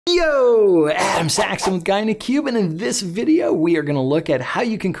Yo, Adam Saxton with Guy in a Cube, and in this video we are going to look at how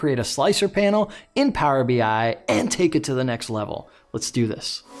you can create a slicer panel in Power BI and take it to the next level. Let's do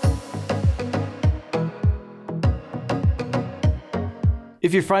this.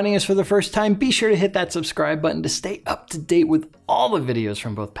 If you're finding us for the first time, be sure to hit that subscribe button to stay up to date with all the videos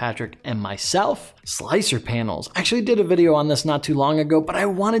from both Patrick and myself. Slicer panels. I actually did a video on this not too long ago, but I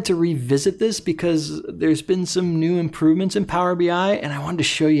wanted to revisit this because there's been some new improvements in Power BI and I wanted to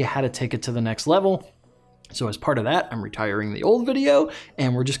show you how to take it to the next level. So as part of that, I'm retiring the old video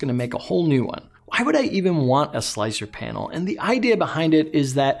and we're just gonna make a whole new one. Why would I even want a slicer panel? And the idea behind it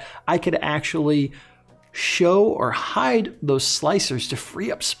is that I could actually show or hide those slicers to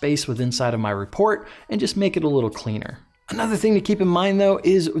free up space within inside of my report and just make it a little cleaner. Another thing to keep in mind though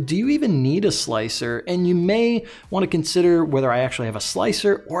is, do you even need a slicer? And you may want to consider whether I actually have a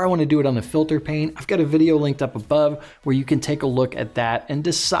slicer or I want to do it on the filter pane. I've got a video linked up above where you can take a look at that and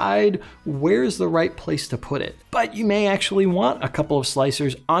decide where's the right place to put it. But you may actually want a couple of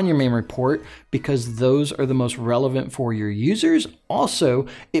slicers on your main report because those are the most relevant for your users. Also,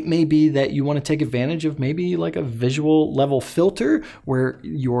 it may be that you want to take advantage of maybe like a visual level filter where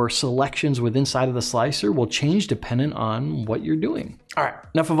your selections within inside of the slicer will change dependent on what you're doing. All right,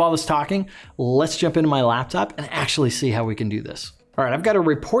 enough of all this talking. Let's jump into my laptop and actually see how we can do this. All right, I've got a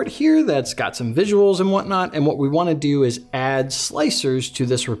report here that's got some visuals and whatnot, and what we want to do is add slicers to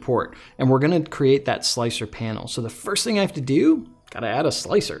this report, and we're going to create that slicer panel. So the first thing I have to do, got to add a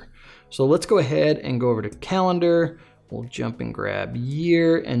slicer. So let's go ahead and go over to calendar. We'll jump and grab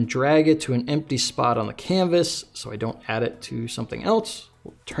year and drag it to an empty spot on the canvas so I don't add it to something else.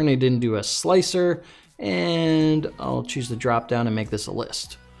 We'll turn it into a slicer, and I'll choose the drop down and make this a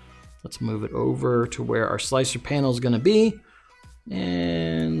list. Let's move it over to where our slicer panel is going to be.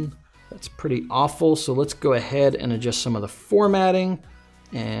 And that's pretty awful. So let's go ahead and adjust some of the formatting,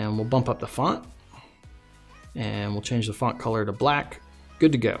 and we'll bump up the font and we'll change the font color to black.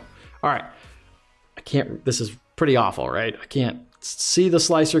 Good to go. All right. This is pretty awful, right? I can't see the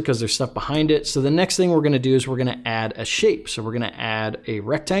slicer because there's stuff behind it. So the next thing we're going to do is we're going to add a shape. So we're going to add a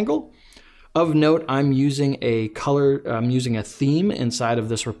rectangle. Of note, I'm using a theme inside of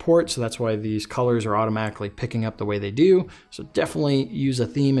this report, so that's why these colors are automatically picking up the way they do. So definitely use a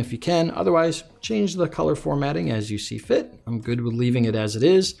theme if you can. Otherwise, change the color formatting as you see fit. I'm good with leaving it as it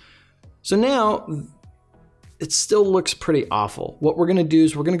is. So now, it still looks pretty awful. What we're gonna do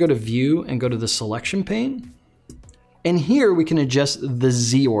is we're gonna go to View and go to the Selection pane. And here we can adjust the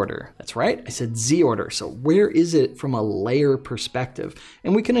Z order. That's right, I said Z order. So where is it from a layer perspective?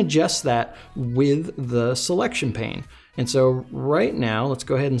 And we can adjust that with the selection pane. And so right now, let's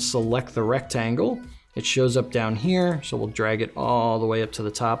go ahead and select the rectangle. It shows up down here. So we'll drag it all the way up to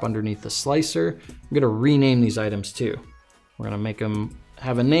the top underneath the slicer. I'm gonna rename these items too. We're gonna make them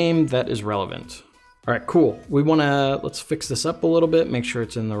have a name that is relevant. All right, cool. Let's fix this up a little bit, make sure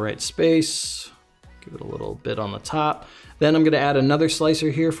it's in the right space. Give it a little bit on the top. Then I'm gonna add another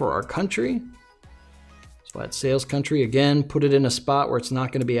slicer here for our country. So add sales country, again, put it in a spot where it's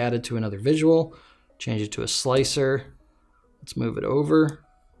not gonna be added to another visual. Change it to a slicer. Let's move it over.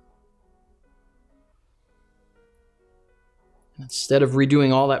 And instead of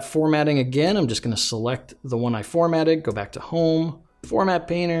redoing all that formatting again, I'm just gonna select the one I formatted, go back to Home, Format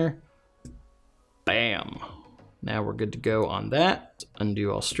Painter, bam. Now we're good to go on that.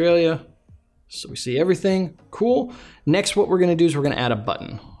 Undo Australia. So we see everything, cool. Next, what we're gonna do is we're gonna add a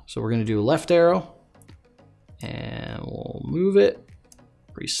button. So we're gonna do a left arrow and we'll move it,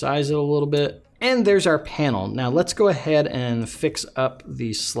 resize it a little bit. And there's our panel. Now let's go ahead and fix up the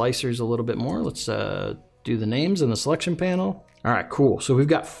slicers a little bit more. Let's do the names in the selection panel. All right, cool. So we've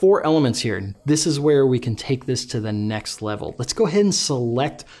got 4 elements here. This is where we can take this to the next level. Let's go ahead and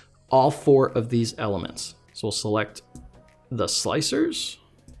select all 4 of these elements. So we'll select the slicers,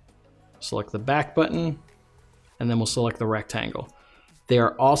 select the back button, and then we'll select the rectangle. They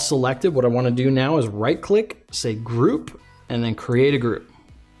are all selected. What I want to do now is right click, say group, and then create a group.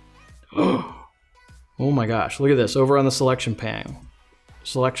 Oh my gosh, look at this over on the selection pane.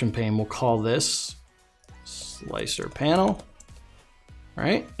 We'll call this slicer panel. All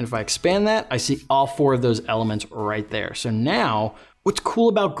right, and if I expand that, I see all 4 of those elements right there. So now, what's cool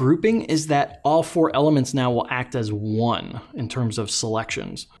about grouping is that all 4 elements now will act as one in terms of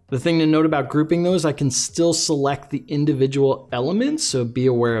selections. The thing to note about grouping though is I can still select the individual elements, so be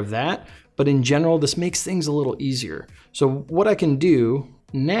aware of that. But in general, this makes things a little easier. So what I can do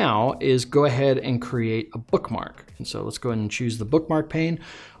now is go ahead and create a bookmark. And so let's go ahead and choose the bookmark pane.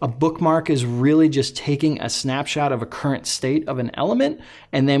 A bookmark is really just taking a snapshot of a current state of an element,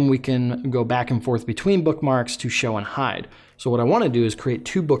 and then we can go back and forth between bookmarks to show and hide. So what I want to do is create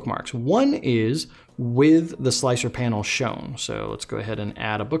two bookmarks. One is with the slicer panel shown. So let's go ahead and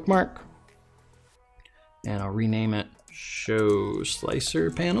add a bookmark, and I'll rename it Show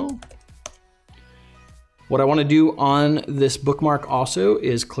Slicer Panel. What I want to do on this bookmark also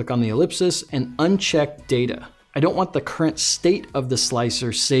is click on the ellipsis and uncheck data. I don't want the current state of the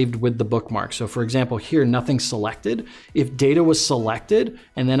slicer saved with the bookmark. So for example, here, nothing's selected. If data was selected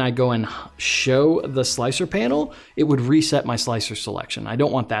and then I go and show the slicer panel, it would reset my slicer selection. I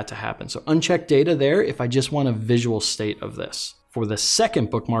don't want that to happen. So uncheck data there if I just want a visual state of this. For the second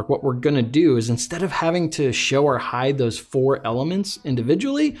bookmark, what we're gonna do is instead of having to show or hide those 4 elements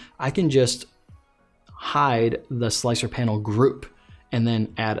individually, I can just hide the slicer panel group and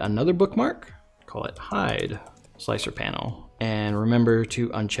then add another bookmark, call it hide slicer panel, and remember to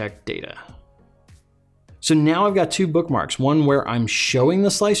uncheck data. So now I've got 2 bookmarks, one where I'm showing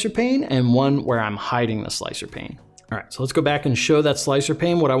the slicer pane and one where I'm hiding the slicer pane. All right, so let's go back and show that slicer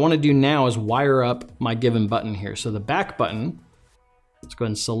pane. What I want to do now is wire up my given button here. So the back button, let's go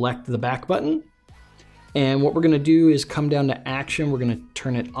ahead and select the back button. And what we're gonna do is come down to action. We're gonna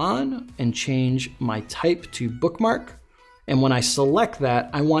turn it on and change my type to bookmark. And when I select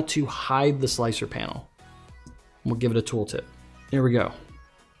that, I want to hide the slicer panel. We'll give it a tooltip. There we go.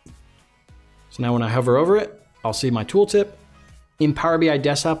 So now when I hover over it, I'll see my tooltip. In Power BI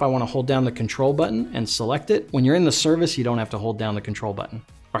Desktop, I wanna hold down the control button and select it. When you're in the service, you don't have to hold down the control button.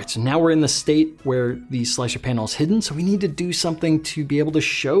 All right, so now we're in the state where the slicer panel is hidden, so we need to do something to be able to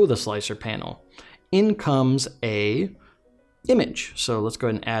show the slicer panel. In comes a image. So let's go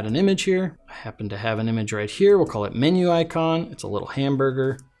ahead and add an image here. I happen to have an image right here. We'll call it menu icon. It's a little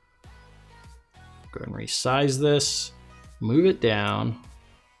hamburger. Go ahead and resize this, move it down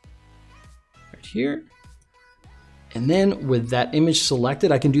right here. And then with that image selected,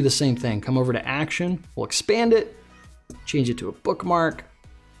 I can do the same thing. Come over to action, we'll expand it, change it to a bookmark,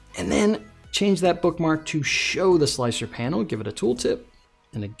 and then change that bookmark to show the slicer panel, give it a tooltip.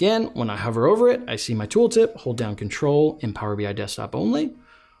 And again, when I hover over it, I see my tooltip, hold down Control in Power BI Desktop only,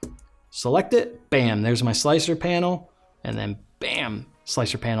 select it, bam, there's my slicer panel, and then bam,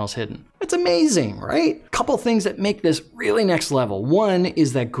 slicer panel is hidden. It's amazing, right? Couple things that make this really next level. One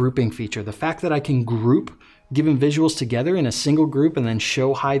is that grouping feature. The fact that I can group given visuals together in a single group and then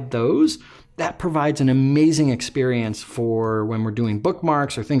show hide those, that provides an amazing experience for when we're doing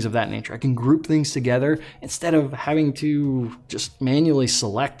bookmarks or things of that nature. I can group things together instead of having to just manually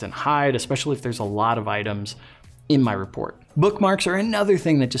select and hide, especially if there's a lot of items in my report. Bookmarks are another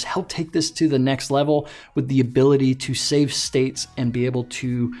thing that just help take this to the next level with the ability to save states and be able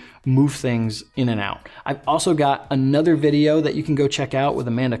to move things in and out. I've also got another video that you can go check out with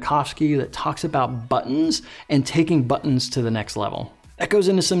Amanda Kofsky that talks about buttons and taking buttons to the next level. That goes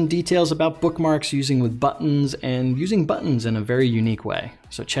into some details about bookmarks using with buttons and using buttons in a very unique way.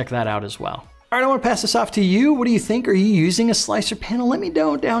 So check that out as well. All right, I want to pass this off to you. What do you think? Are you using a slicer panel? Let me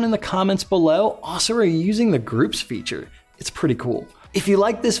know down in the comments below. Also, are you using the groups feature? It's pretty cool. If you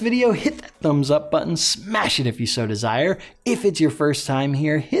like this video, hit that thumbs up button, smash it if you so desire. If it's your first time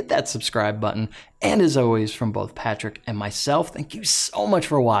here, hit that subscribe button. And as always, from both Patrick and myself, thank you so much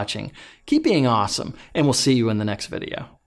for watching. Keep being awesome, and we'll see you in the next video.